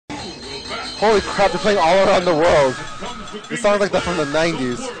Holy crap, they're playing all around the world. This sounds like that from the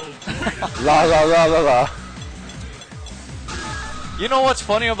 90s. La la la la la. You know what's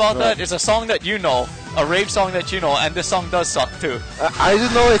funny about that? It's a song that you know, a rave song that you know, and this song does suck too. I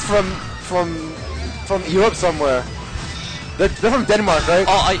just know it's from Europe somewhere. They're from Denmark, right?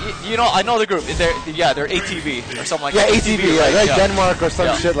 Oh, you know, I know the group. They're ATV or something like that. Yeah, ATV, right? Like Denmark or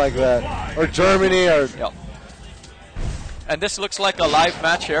some shit like that. Or Germany or... Yeah. And this looks like a live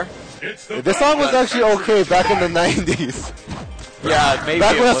match here. This song was actually okay back in the 90s. Yeah, maybe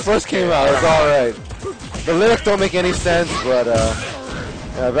back when it first came out, it was alright. The lyrics don't make any sense, but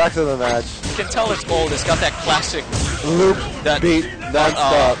yeah, back to the match. You can tell it's old. It's got that classic loop beat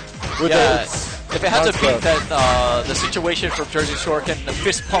non-stop. If it has a beat that the situation from Jersey Shore can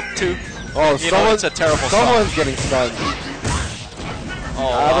fist pump to, it's a terrible song. Someone's getting stunned.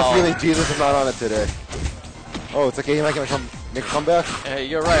 Oh, I have a feeling Jesus is not on it today. Oh, it's okay. He might make a comeback.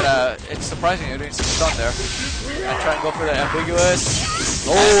 You're right. It's surprising you're doing some stun there. I try and go for the ambiguous.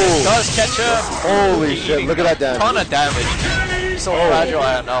 Oh, it does catch him. Holy shit! Look at that damage. Ton of damage. So fragile.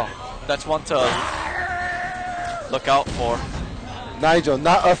 I know. That's one to look out for. Nigel,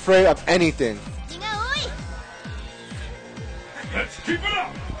 not afraid of anything. Let's keep it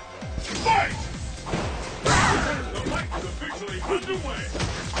up. Fight! The fight is officially underway.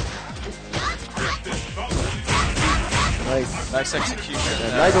 Nice execution.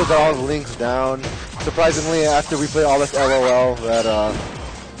 Yeah, Nigel got all the links down. Surprisingly, after we played all this LOL, that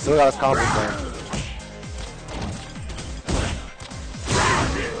still got his combos down.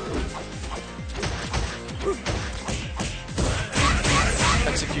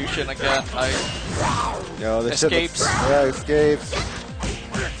 Execution again. Yo, the escapes. Yeah, escapes.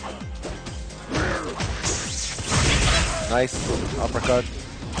 Nice uppercut.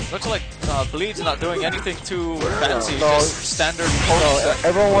 Looks like Bleed's not doing anything too fancy, just standard pose.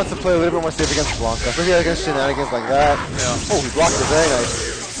 Everyone wants to play a little bit more safe against Blanca, especially against shenanigans like that. Yeah. Oh, he blocked it, very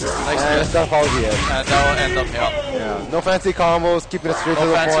nice. And that's how he is. And that will end up, yeah. No fancy combos, keeping it straight to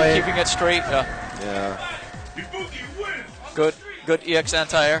the point. Keeping it straight, Yeah. Good EX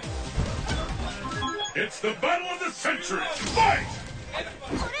anti-air. It's the battle of the century. Fight!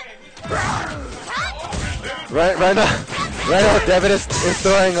 Right now, Devin is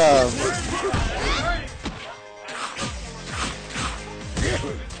throwing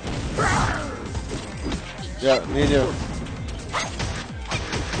yeah, me and you.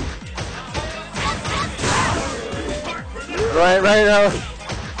 Right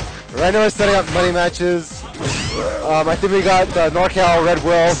now we're setting up money matches. I think we got NorCal Red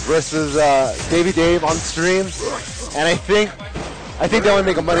Will versus Davey Dave on stream, and I think they want to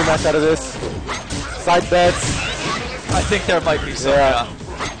make a money match out of this. Side bets. I think there might be some, yeah.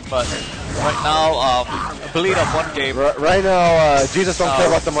 But right now, Bleed up one game. Right now, Jesus don't care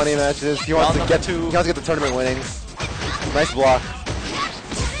about the money matches. He wants to get the tournament winnings. Nice block.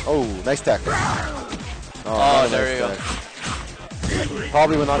 Oh, nice tech. Oh, there you go.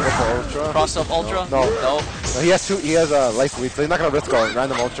 Probably will not go for Ultra. Cross up Ultra? No. He has life lead, so he's not gonna risk a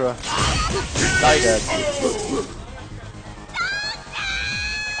random Ultra. Nice.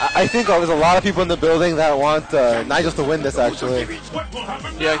 I think there's a lot of people in the building that want Nigel to win this, actually.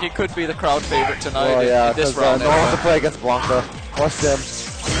 Yeah, he could be the crowd favorite tonight in this round. No one wants to play against Blanca or Sim.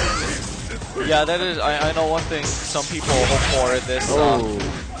 Yeah, that is. I know one thing some people hope for in this.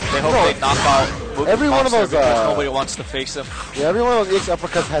 They hope they knock out MookMonster every one of those, because nobody wants to face him. Yeah, every one of those EX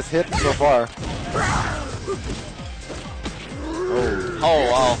uppercuts has hit so far. Oh,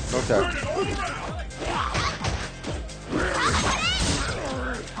 wow. No tech.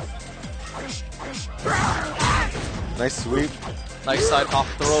 Nice sweep. Nice side hop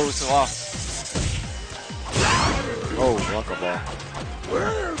throws. Wow. Oh, Blanca ball.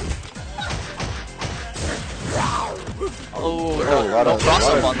 Oh, a lot of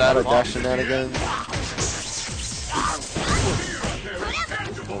that. Dash shenanigans.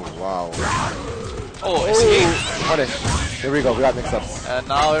 Oh, wow. Oh, escape. Punish. Here we go. We got mix-ups. And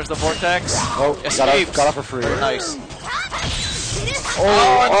now there's the vortex. Oh, escapes. Got off for free. Very nice.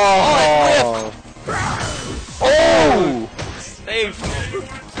 Oh! Save.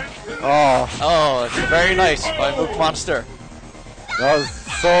 Oh, it's very nice by MookMonster. That was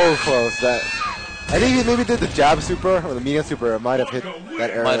so close. I think he maybe did the jab super or the medium super. It might have hit that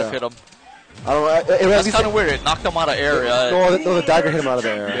area. Might have hit him. I don't know. That's kind of weird. It knocked him out of area. No, the dagger hit him out of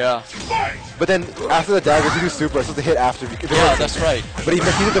the area. Yeah. But then after the dagger, if you do super, it's supposed to hit after. Yeah, that's right. But he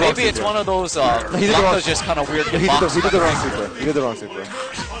did the wrong super. Maybe it's one of those. He did the wrong. Just kind of weird. He did the wrong super. He did the wrong super.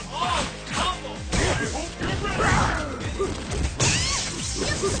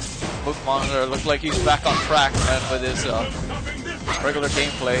 MookMonster looked like he's back on track, man, with his regular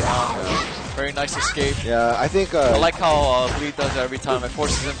gameplay. Very nice escape. Yeah, I think. I like how Bleed does it every time. It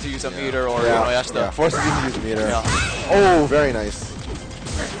forces him to use a meter, or you know, he has to. Forces him to use a meter. Yeah. Oh, very nice.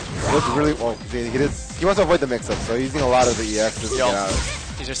 It looks really well. He wants to avoid the mix-up, so he's using a lot of the EX just to get out.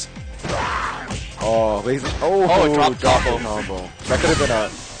 He just. Oh, but drop combo. That could have been a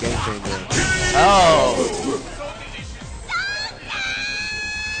game changer. Oh.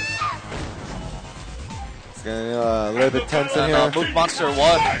 It's getting a little bit tense in here. MookMonster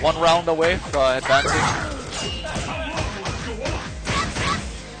one round away from advancing.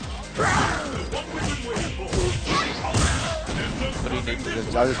 What do you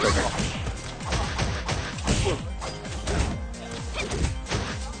need? I'll just break it.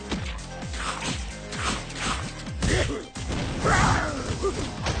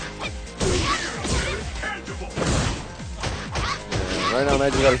 Right now,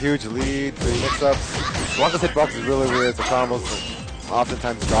 Magic got a huge lead. 3 mix-ups. Blanca's hitbox is really weird. The combos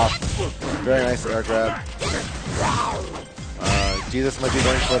oftentimes drop. Very nice air grab. Jesus might be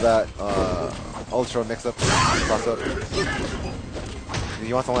going for that ultra mix-up, cross-up.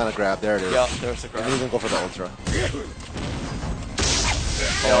 He wants to land a grab. There it is. Yeah, there's the grab. And he's going to go for the ultra.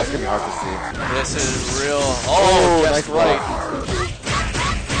 Oh, it's going to be hard to see. This is real. Oh, nice right.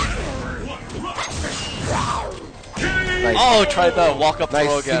 Nice. Oh, tried the walk-up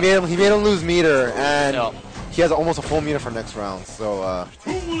throw again. He made him lose meter, and he has almost a full meter for next round. So,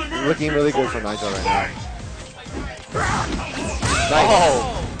 looking really good for Nigel right now. Nice.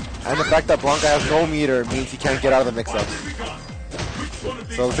 Oh. And the fact that Blanca has no meter means he can't get out of the mix-ups.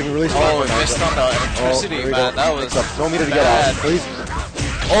 So it's looking really strong for Nigel. Missed on the electricity, man. That was no meter to get bad. out.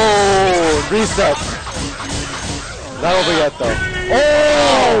 Oh, reset. Not over yet, though.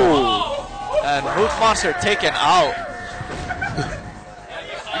 Oh! And MookMonster taken out.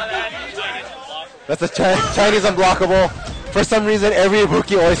 That's a Chinese unblockable. For some reason, every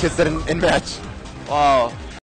Ibuki always hits that in match. Wow.